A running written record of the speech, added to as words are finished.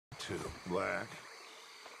G2 black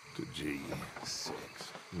to G6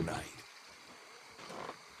 knight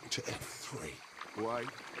to F3 white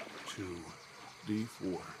to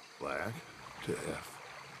D4 black to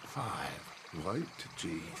F5 white to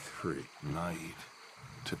G3 knight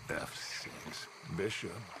to F6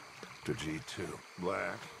 bishop to G2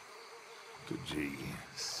 black to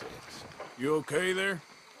G6. You okay there?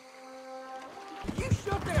 You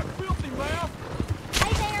shut that filthy mouth!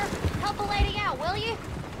 Hey there! Help a lady out, will you?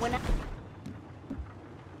 When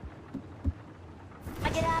I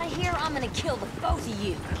get out of here, I'm gonna kill the both of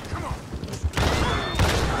you. Come on!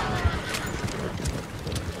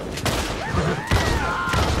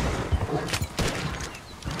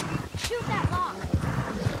 Shoot that lock!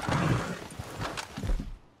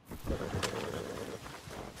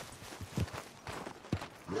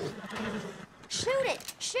 Shoot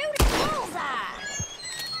it! Shoot it! Bullseye!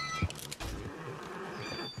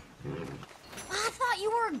 I thought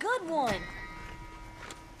you were a good one.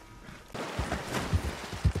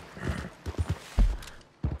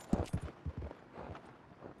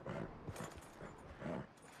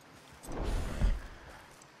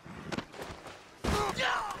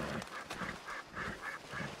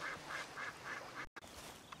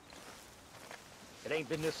 It ain't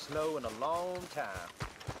been this slow in a long time.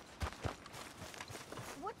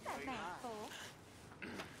 What's that thing for?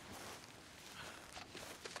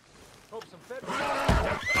 Hope some fed.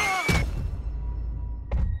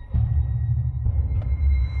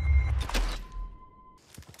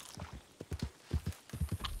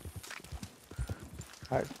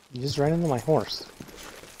 Alright, you just ran into my horse.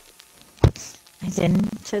 I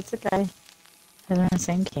didn't. It's okay. They're in the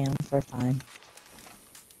same camp. We're fine.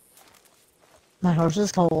 My horse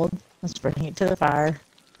is cold. Let's bring it to the fire.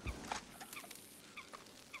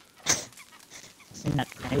 I'm not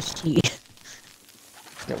trying to cheat.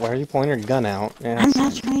 Yeah, why are you pointing your gun out? Yeah, I'm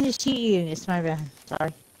not trying to cheat you. It's my bad.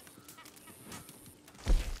 Sorry.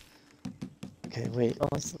 okay, wait. Oh,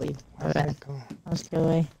 let's leave. My Where'd bad. that go? Let's go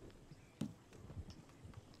away.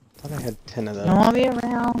 I thought I had 10 of those. You don't want me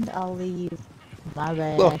around? I'll leave. My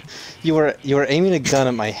bad. Well, you were aiming a gun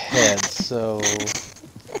at my head, so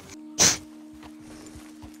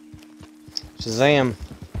Shazam!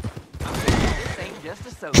 This ain't just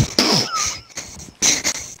a social.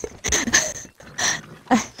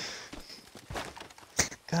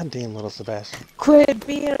 Goddamn little Sebastian. Quit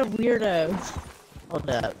being a weirdo. Hold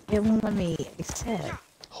up. It won't let me accept.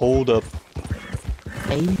 Hold up.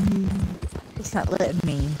 Hey. It's not letting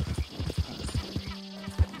me.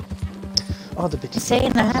 Oh, the bitch It's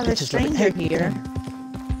saying I have a bitches love it. stranger Hey. here.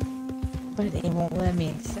 But it won't let me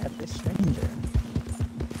accept the stranger.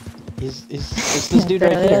 Is this dude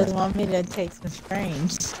right It here? doesn't want me to take some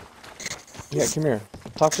strange. Yeah, come here.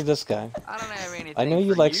 Talk to this guy. I don't have anything. I know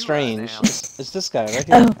you for like right strange. now. It's this guy right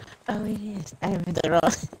here. Oh, it is. I have the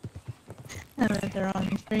wrong. I have the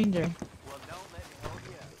wrong stranger. Well, don't let me hold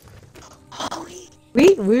you up. Oh,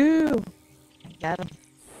 wait, woo! I got him.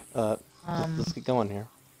 Let's get going here.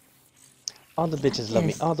 All the bitches love me.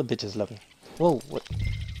 Yes. All the bitches love me. Whoa, what?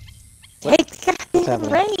 Take the goddamn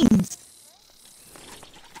happening? reins!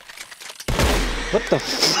 What the?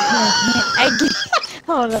 I can't.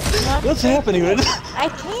 Hold up. What's happening? I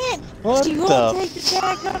can't. What She the won't take the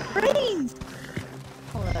daggone reins.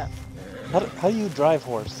 Hold up. How do you drive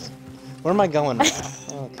horse? Where am I going?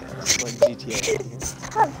 Okay, it's like GTA.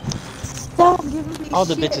 Stop. Stop giving me All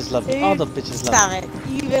the shit, bitches love me. dude. All the bitches love Stop it.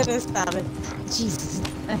 You better stop it. Jesus.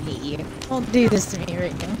 I hate you. Don't do this to me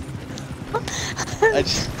right now.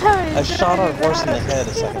 I shot our horse in the head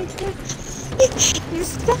a second. You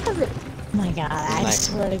stop it. Oh my god, I Nice.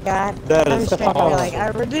 swear to God. That I is was trying to be awesome.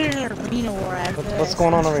 like, we're doing an arena war after this. What's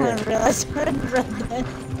going on over here? I realized we're in Red Dead.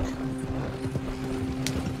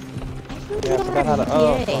 Yeah, I forgot how to.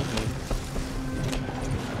 Oh, Yay. fuck me.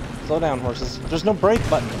 Slow down, horses. There's no brake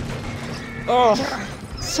button. Oh.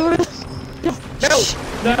 Sort of. No.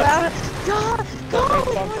 God, God,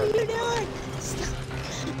 God, what are you doing?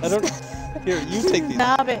 I don't. Here, you take these.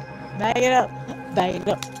 Stop it. Back it up. Back it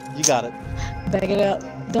up. You got it. Back it up.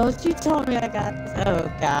 Don't you tell me I got this.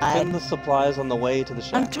 Oh, God. Getting the supplies on the way to the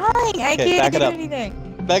shop. I'm trying. I Okay, can't back it do up. anything.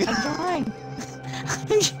 Back. I'm trying.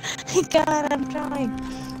 God, I'm trying.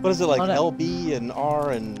 What is it like? Hold up. LB and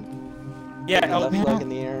R and Yeah, left Yeah. leg in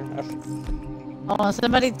the air. Hold on,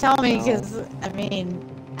 somebody tell me, No. because, I mean,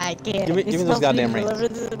 I can't. Give me It's those supposed to be goddamn reins.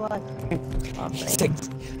 delivered to the block. Oh, thanks.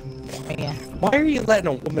 Yeah. Why are you letting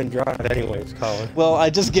a woman drive anyways, Colin? Well, I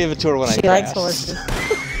just gave it to her when I She likes crashed. horses.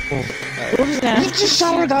 Oops, now. You just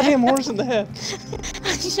shot her goddamn horse in the head.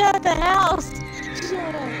 She shot at the house.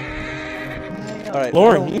 Shut up. Alright.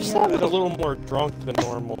 Lauren, you sounded a little more drunk than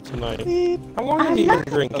normal tonight. How long have you been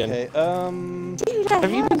drinking? Okay, Dude,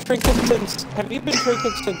 Have you been drinking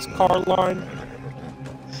since Carline?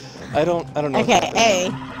 I don't know. Okay,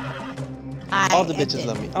 A. All the bitches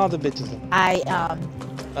love me. All the bitches love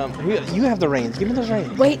me. You have the reins. Give me those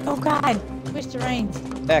reins. Wait, oh god. Twist the reins.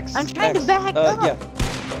 X. I'm trying X. to back up. Yeah.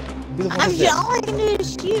 Who the fuck I'm is this? all I can do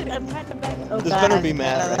is shoot. I'm trying to back up. Oh This god. better be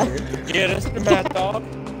Matt right here. Yeah, this is the mad dog.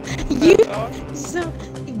 You so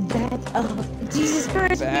back up. Jesus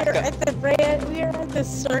Christ, Back we are up. at the brand. We are at the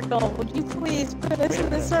circle. Would you please put us in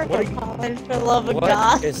the circle, What are you- Colin, for the love of What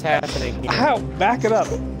God? is happening here? Ow! Back it up.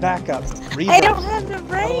 Back up. Reverse. I don't have the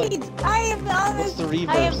reins. I am not. What's the I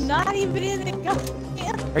reverse? am not even in the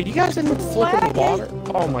goddamn. Are you guys in the flipping water?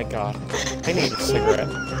 Oh my god. I need a cigarette.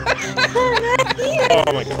 Oh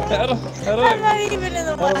my god. How do I'm not even in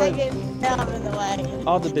the How do I- wagon. No, I'm in the wagon.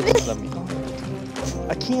 All the bitches love me.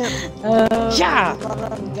 I can't. Oh, Yeah. for the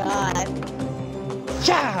love of God.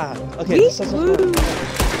 Yeah. Okay. Woo! This doesn't work.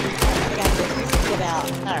 I got this. Get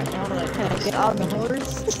out. Alright, hold on. Can I get on the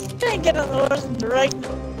horse? Can I get on the horse and direct?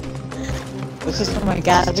 Let's just. Oh my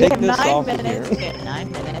god, we take have this 9 off of minutes. here. We have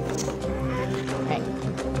 9 minutes. Okay.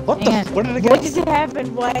 What the? Man, Where did it go? what just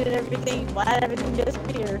happened? Why did everything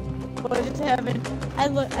disappear? What just happened?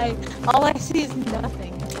 All I see is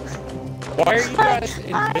nothing. Why are you guys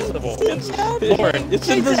invisible? I see nothing. Lauren, It's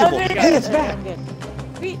invisible. under- Hey, it's back.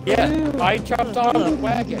 Yeah, I jumped on the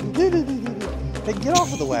wagon. Hey, get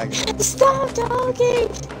off of the wagon. Stop talking!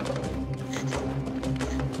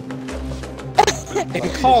 Hey,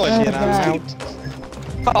 Colin, Shit, I'm God.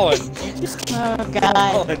 out. Colin, you just keep, Oh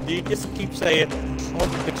god. Colin, you just keep saying, all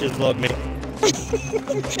the bitches love me.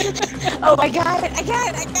 Oh, I got it! I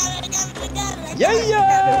got it! Yeah,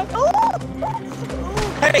 yeah. Oh!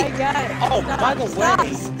 Hey! I got it! Oh, Stop, by the stop,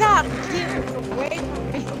 way- Stop! Get away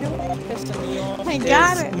from me! Pissing me off I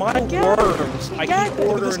got is it. my I got it. worms. I got keep it.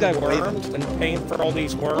 Look at this guy ordering waving. worms and paying for all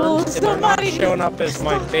these worms, Oh, and they're not somebody- showing up as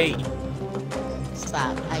my stop. bait.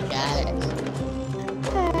 Stop, I got it.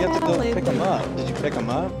 You have to go pick them up. Did you pick them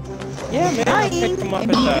up? Yeah, man, I picked them up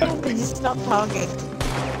And you at have to just stop talking.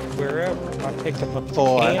 wherever. I picked them up at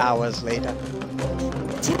 4 camp. hours later.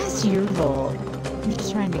 That's your fault. I'm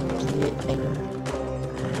just trying to get it there.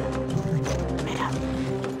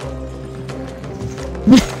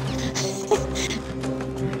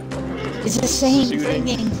 It's the same Shooting.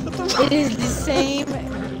 thing. It is the same.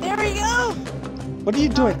 There we go. What are you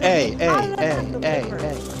doing? A, A, I'm A, not the A, liver.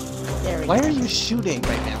 A. There we Why go. are you shooting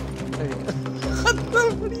right now? There you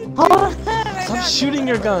go. Hold on. Stop shooting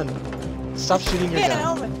your gun. Stop shooting your Get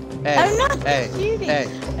gun. over. A, I'm not A, shooting. A.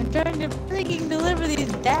 I'm trying to freaking deliver these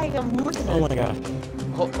daggum horses. Oh my god.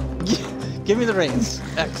 Give me the reins.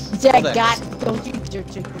 X. I Hold X. got. Don't you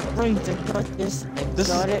brains are got this. I This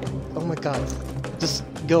got is- it. Oh my god. Just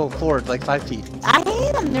go forward like 5 feet. I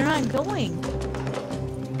am. They're not going.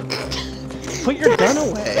 Put your gun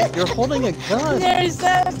away. You're holding a gun. They're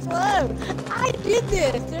so slow. I did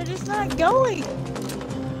this. They're just not going.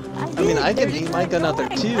 I mean, I They're can just aim my not gun out there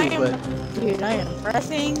going. too, I am- but Dude, I am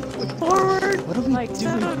pressing forward what are we like doing?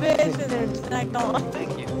 son of a bitch, and they're just not going.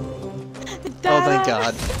 Oh, thank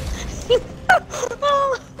God.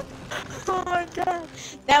 Oh my god.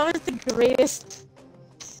 That was the greatest.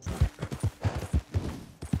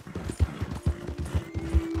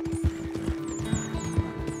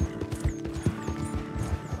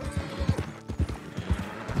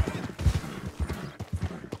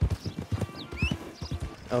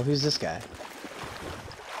 Oh, who's this guy?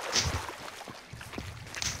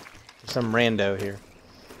 Some rando here.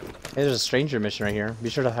 Hey, there's a stranger mission right here. Be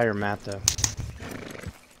sure to hire Matt, though.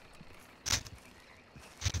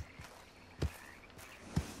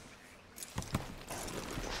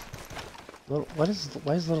 Why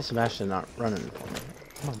is little Sebastian not running for me?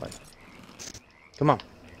 Come on, buddy. Come on.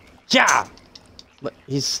 Yeah!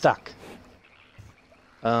 He's stuck.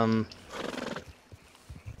 Okay,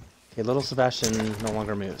 little Sebastian no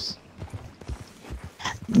longer moves.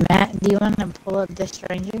 Matt, do you want to pull up the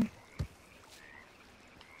stranger?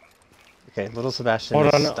 Okay, little Sebastian Hold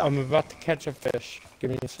is on, stuck. I'm about to catch a fish.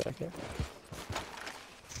 Give me a second.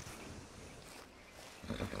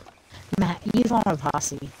 Matt, you form a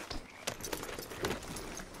posse.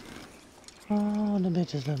 Oh, the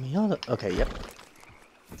bitches love me. Okay, yep.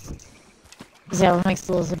 Is that what makes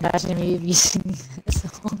little Sebastian move? You sing that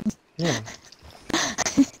song? Yeah.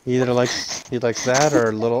 He either likes that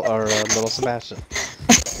or little Sebastian.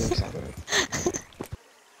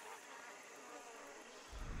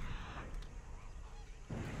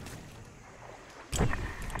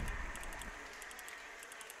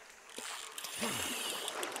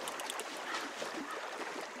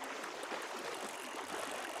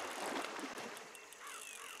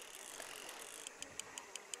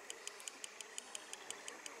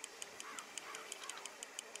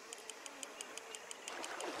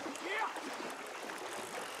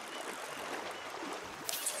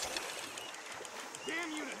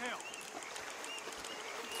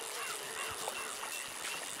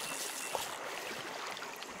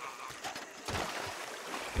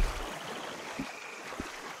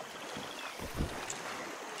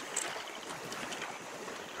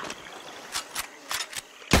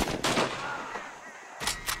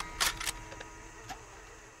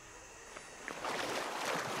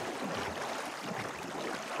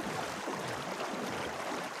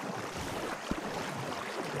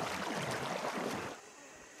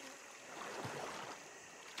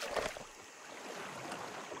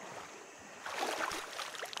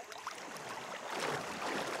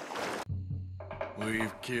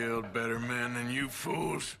 We've killed better men than you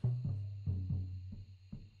fools.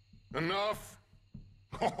 Enough?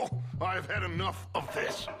 Oh, I've had enough of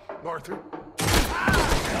this, Arthur.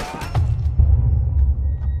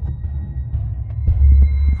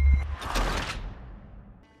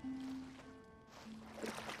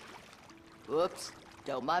 Whoops.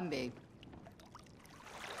 Don't mind me.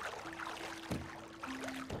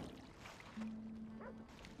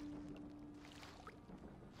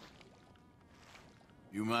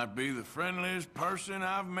 You might be the friendliest person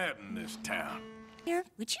I've met in this town. Here,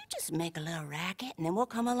 would you just make a little racket and then we'll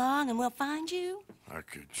come along and we'll find you? I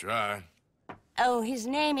could try. Oh, his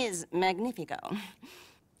name is Magnifico.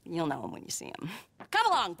 You'll know him when you see him. Come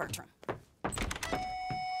along, Bertram.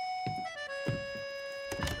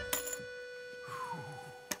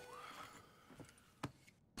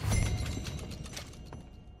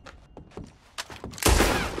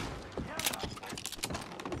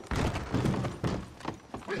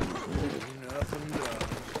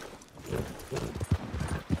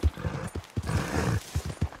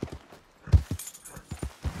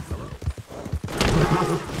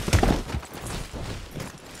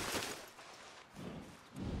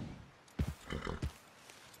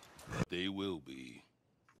 They will be.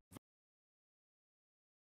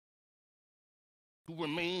 Who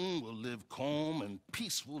remain will live calm and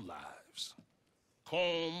peaceful lives.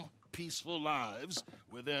 Calm, peaceful lives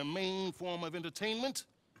where their main form of entertainment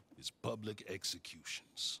is public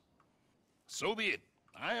executions. So be it.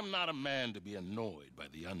 I am not a man to be annoyed by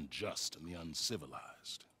the unjust and the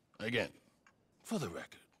uncivilized. Again, for the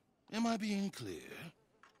record, am I being clear?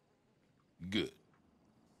 Good.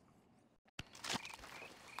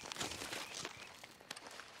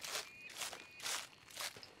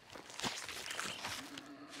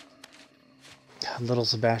 God, little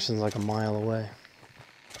Sebastian's like a mile away.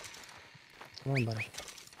 Come on, buddy.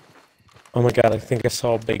 Oh my god, I think I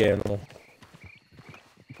saw a big animal.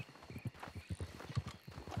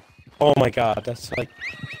 Oh my god, that's like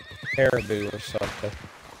caribou or something.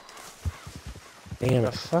 Damn The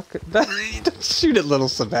it. fuck? Don't shoot at little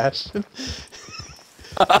Sebastian.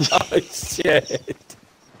 Oh shit.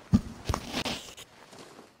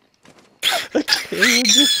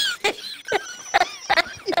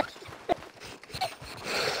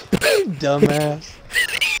 You dumbass.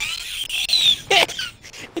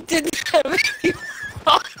 It didn't have any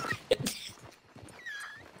on it.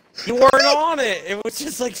 You weren't on it. It was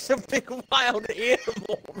just like some big wild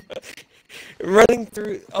animal running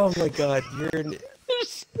through. Oh my god,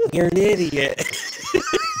 you're an idiot.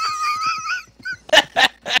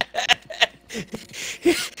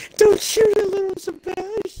 Don't shoot at little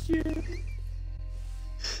Sebastian.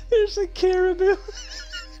 There's a caribou.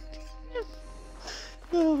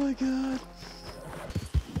 Oh my god.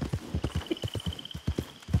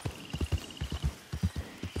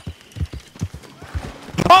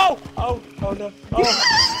 Oh! Oh! Oh no! Oh!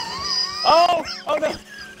 Oh! Oh no!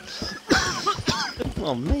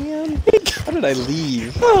 Oh man. How did I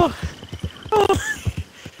leave? Oh! Oh! there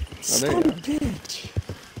Son you of a are. bitch!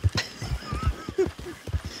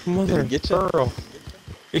 Mother Did of it get you? pearl.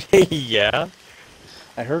 Yeah.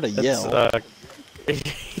 I heard a That's, yell.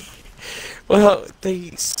 Well, they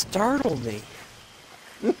startled me.